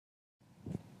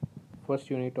first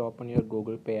you need to open your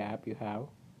Google Pay app you have,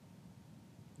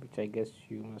 which I guess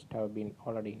you must have been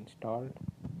already installed.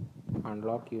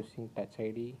 Unlock using Touch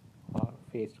ID or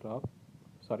Face Lock.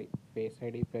 Sorry, Face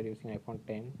ID if you are using iPhone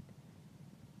 10.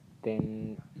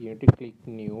 Then you need to click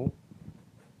New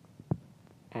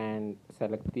and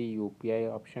select the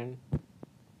UPI option.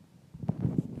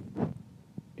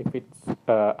 If it's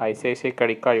ICICI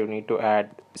credit card, you need to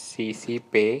add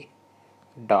ccpay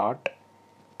dot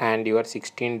and your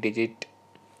 16-digit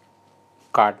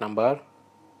card number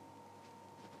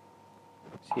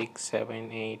 6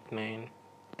 7 8 9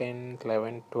 10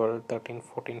 11 12 13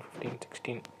 14 15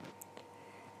 16.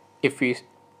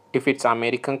 If it's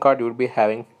American card, you will be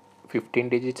having 15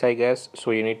 digits, I guess,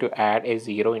 so you need to add a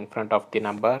 0 in front of the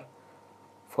number.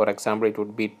 For example, it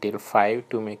would be till 5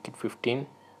 to make it 15,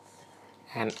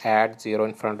 and add 0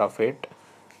 in front of it,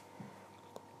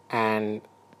 and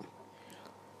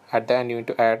at the end you need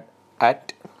to add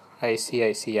at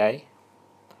icici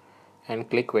and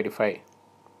click verify.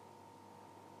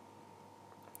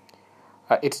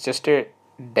 It's just a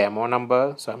demo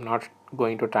number, so I'm not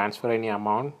going to transfer any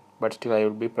amount, but still I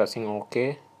will be pressing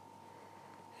OK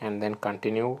and then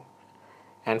continue.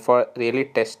 And for really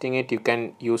testing it, you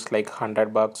can use like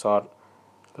 $100 or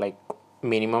like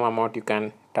minimum amount you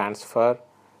can transfer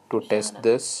to test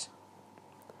this.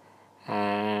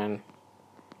 And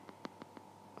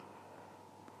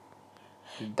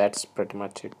that's pretty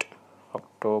much it.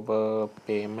 October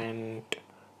payment.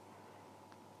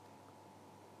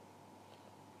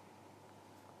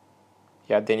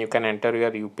 Yeah, then you can enter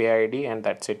your UPI ID and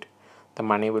that's it. The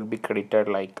money will be credited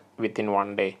like within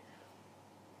 1 day.